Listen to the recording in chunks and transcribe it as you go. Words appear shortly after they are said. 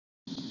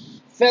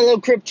fellow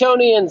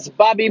Kryptonians,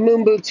 Bobby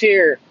Moonboots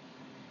here.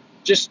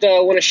 Just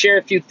want to share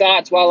a few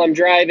thoughts while I'm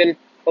driving.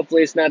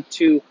 Hopefully it's not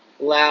too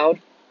loud.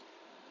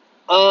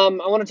 I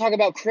want to talk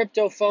about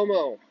crypto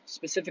FOMO,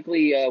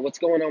 specifically what's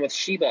going on with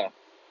Shiba.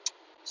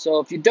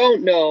 So if you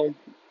don't know,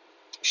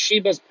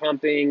 Shiba's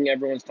pumping.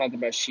 Everyone's talking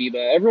about Shiba.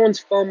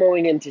 Everyone's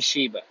FOMOing into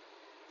Shiba.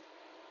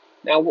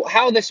 Now,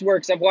 how this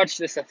works, I've watched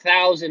this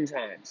 1,000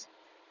 times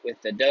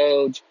with the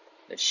Doge,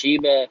 the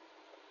Shiba,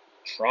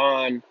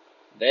 Tron,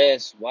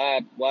 this,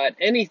 what,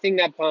 anything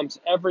that pumps,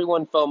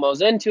 everyone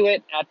FOMOs into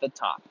it at the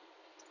top.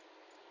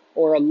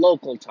 Or a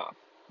local top.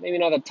 Maybe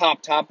not a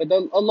top, but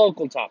a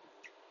local top.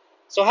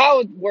 So how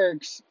it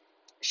works,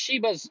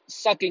 Shiba's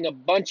sucking a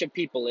bunch of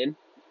people in,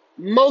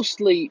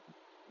 mostly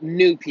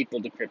new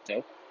people to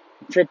crypto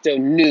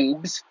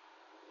noobs.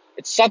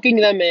 It's sucking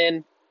them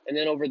in, and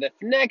then over the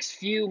next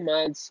few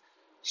months,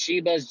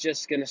 Shiba's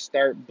just going to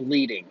start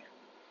bleeding.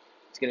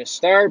 It's going to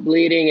start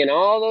bleeding, and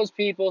all those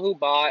people who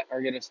bought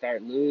are going to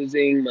start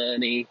losing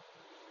money.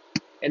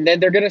 And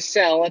then they're going to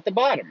sell at the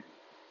bottom,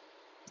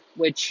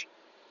 which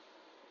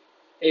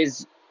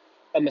is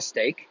a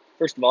mistake.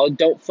 First of all,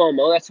 don't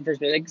FOMO. That's the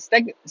first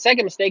mistake.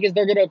 Second mistake is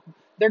they're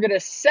gonna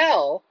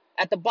sell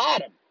at the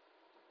bottom.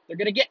 They're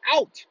gonna get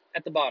out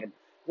at the bottom.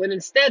 When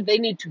instead they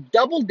need to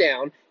double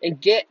down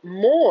and get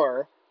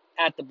more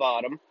at the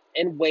bottom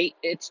and wait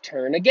its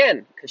turn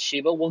again, because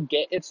Shiba will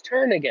get its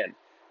turn again.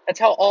 That's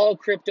how all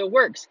crypto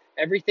works.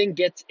 Everything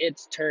gets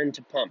its turn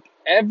to pump.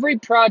 Every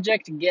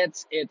project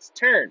gets its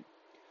turn.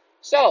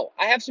 So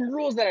I have some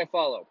rules that I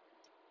follow.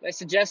 I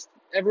suggest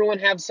everyone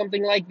have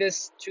something like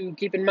this to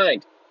keep in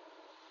mind.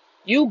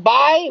 You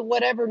buy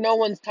whatever no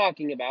one's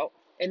talking about,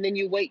 and then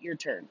you wait your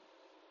turn.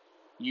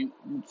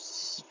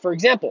 For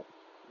example,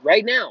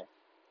 right now,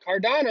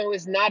 Cardano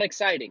is not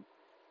exciting.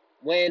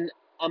 When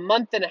a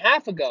month and a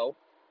half ago,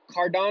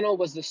 Cardano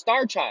was the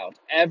star child.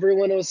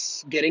 Everyone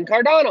was getting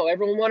Cardano.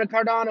 Everyone wanted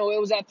Cardano. It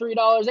was at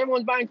 $3.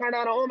 Everyone's buying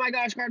Cardano. Oh my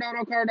gosh,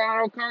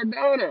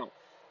 Cardano.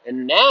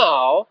 And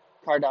now,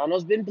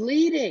 Cardano's been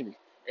bleeding.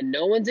 And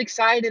no one's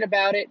excited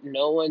about it.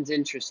 No one's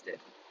interested.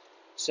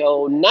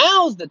 So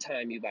now's the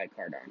time you buy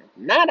Cardano.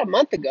 Not a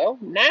month ago,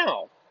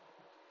 now.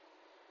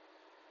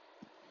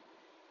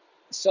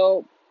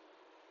 So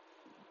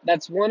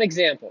that's one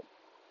example.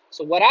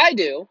 So what I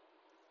do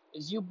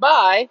is you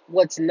buy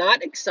what's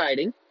not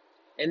exciting,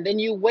 and then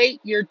you wait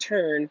your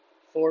turn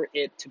for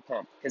it to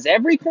pump. Because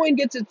every coin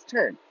gets its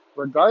turn,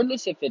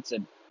 regardless if it's a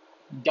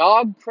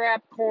dog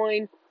crap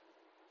coin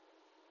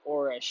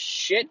or a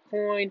shit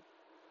coin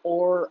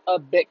or a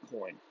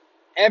Bitcoin.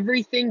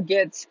 Everything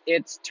gets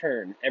its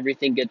turn.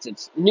 Everything gets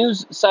its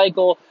news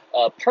cycle,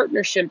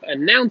 partnership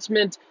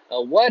announcement,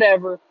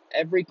 whatever.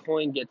 Every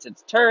coin gets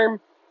its turn,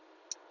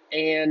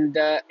 and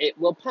it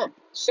will pump.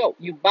 So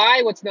you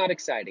buy what's not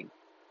exciting.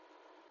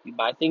 You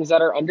buy things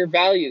that are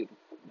undervalued,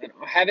 that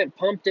haven't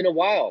pumped in a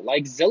while,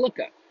 like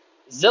Zilliqa.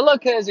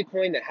 Zilliqa is a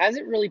coin that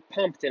hasn't really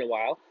pumped in a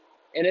while,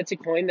 and it's a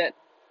coin that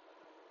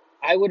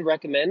I would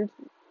recommend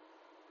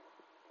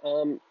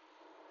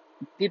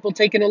people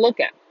taking a look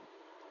at.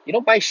 You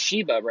don't buy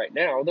Shiba right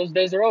now. Those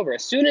days are over.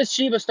 As soon as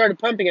Shiba started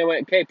pumping, I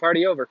went, okay,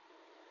 party over.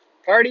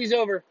 Party's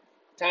over.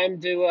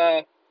 Time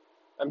to,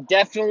 I'm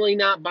definitely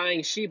not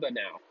buying Shiba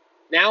now.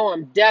 Now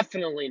I'm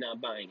definitely not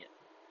buying it.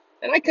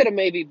 And I could have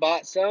maybe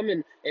bought some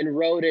and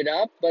rode it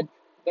up, but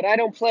I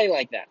don't play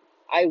like that.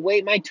 I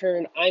wait my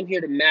turn. I'm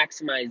here to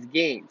maximize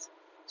gains.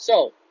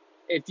 So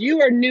if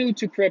you are new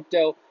to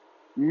crypto,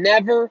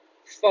 never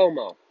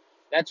FOMO.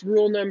 That's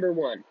rule number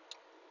one.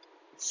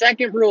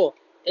 Second rule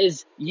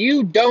is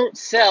you don't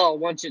sell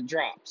once it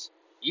drops.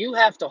 You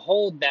have to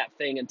hold that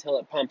thing until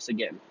it pumps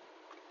again.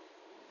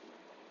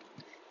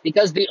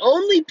 Because the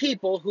only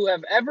people who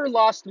have ever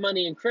lost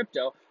money in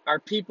crypto are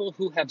people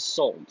who have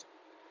sold.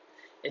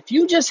 If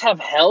you just have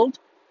held,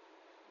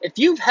 if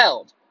you've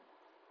held,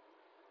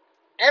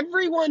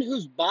 everyone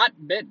who's bought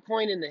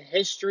Bitcoin in the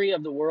history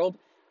of the world,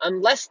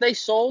 unless they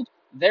sold,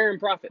 they're in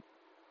profit.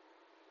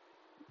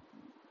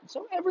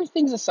 So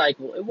everything's a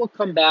cycle. It will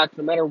come back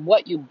no matter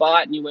what you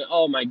bought and you went,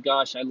 oh my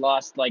gosh, I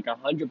lost like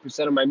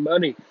 100% of my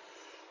money.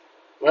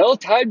 Well,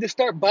 time to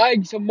start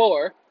buying some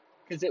more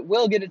because it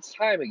will get its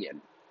time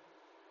again.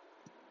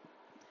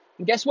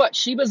 And guess what?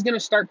 Shiba's going to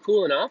start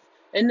cooling off,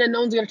 and then no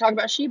one's going to talk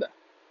about Shiba.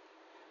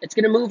 It's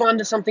going to move on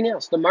to something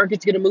else. The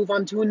market's going to move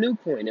on to a new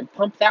coin and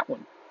pump that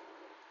one.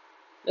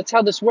 That's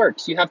how this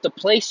works. You have to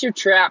place your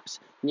traps,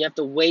 and you have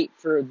to wait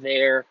for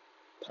their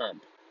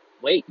pump.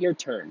 Wait your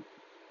turn.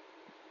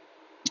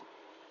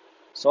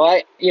 So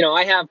I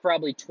have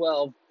probably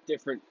 12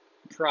 different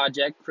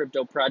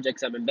crypto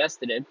projects I'm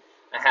invested in.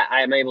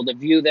 I'm able to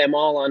view them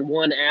all on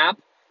one app.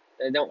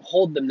 I don't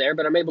hold them there,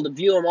 but I'm able to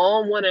view them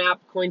all in one app,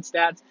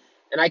 CoinStats,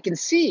 and I can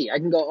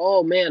go,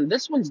 oh man,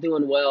 this one's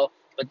doing well,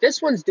 but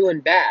this one's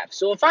doing bad.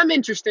 So if I'm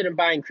interested in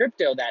buying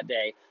crypto that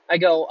day, I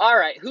go, all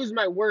right, who's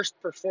my worst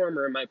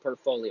performer in my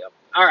portfolio?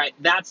 All right,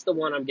 that's the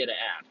one I'm going to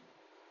add.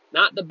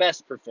 Not the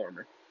best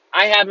performer.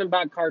 I haven't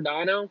bought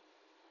Cardano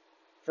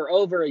for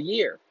over a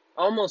year,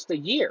 almost a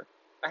year.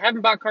 I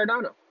haven't bought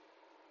Cardano.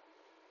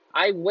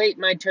 I wait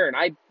my turn.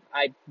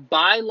 I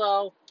buy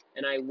low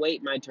and I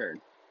wait my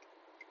turn.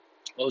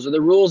 Those are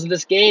the rules of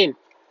this game.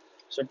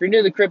 So if you're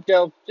new to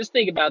crypto, just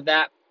think about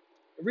that.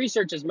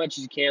 Research as much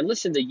as you can.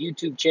 Listen to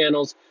YouTube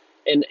channels,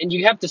 and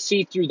you have to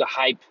see through the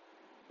hype.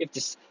 You have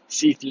to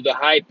see through the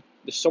hype.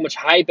 There's so much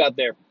hype out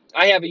there.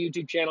 I have a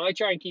YouTube channel. I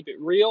try and keep it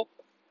real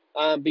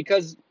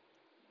because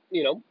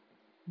you know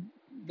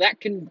that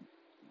can.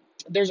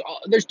 There's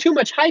too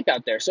much hype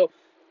out there. So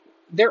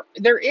there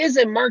is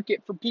a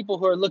market for people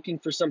who are looking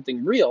for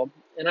something real,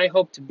 and I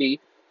hope to be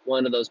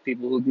one of those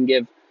people who can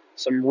give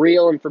some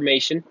real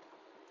information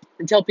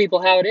and tell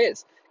people how it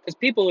is. Because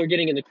people who are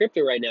getting into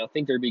crypto right now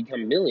think they're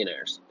becoming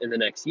millionaires in the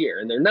next year,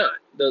 and they're not.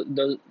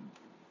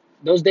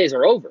 Those days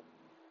are over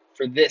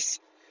for this.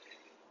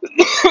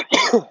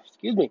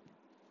 Excuse me,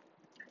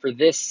 for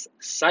this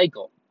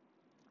cycle.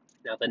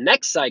 Now the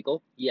next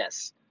cycle,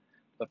 yes,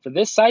 but for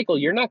this cycle,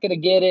 you're not going to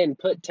get in,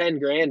 put 10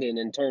 grand in,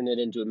 and turn it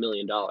into $1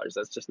 million.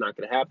 That's just not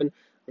going to happen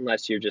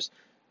unless you're just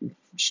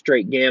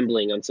straight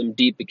gambling on some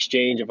deep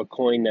exchange of a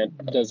coin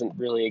that doesn't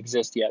really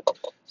exist yet.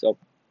 So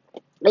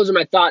those are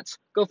my thoughts.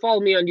 Go follow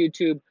me on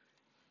YouTube.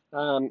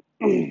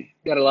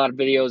 Got a lot of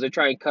videos. I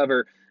try and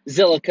cover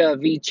Zilliqa,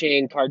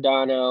 VeChain,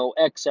 Cardano,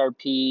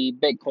 XRP,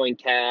 Bitcoin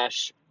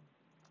Cash,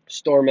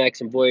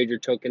 Stormex, and Voyager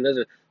token. Those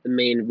are the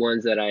main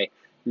ones that I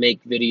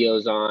make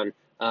videos on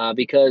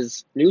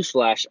because,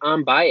 newsflash,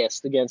 I'm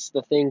biased against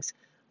the things,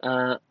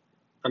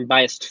 I'm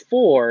biased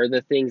for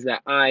the things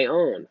that I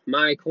own,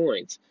 my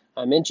coins.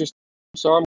 I'm interested, so I'm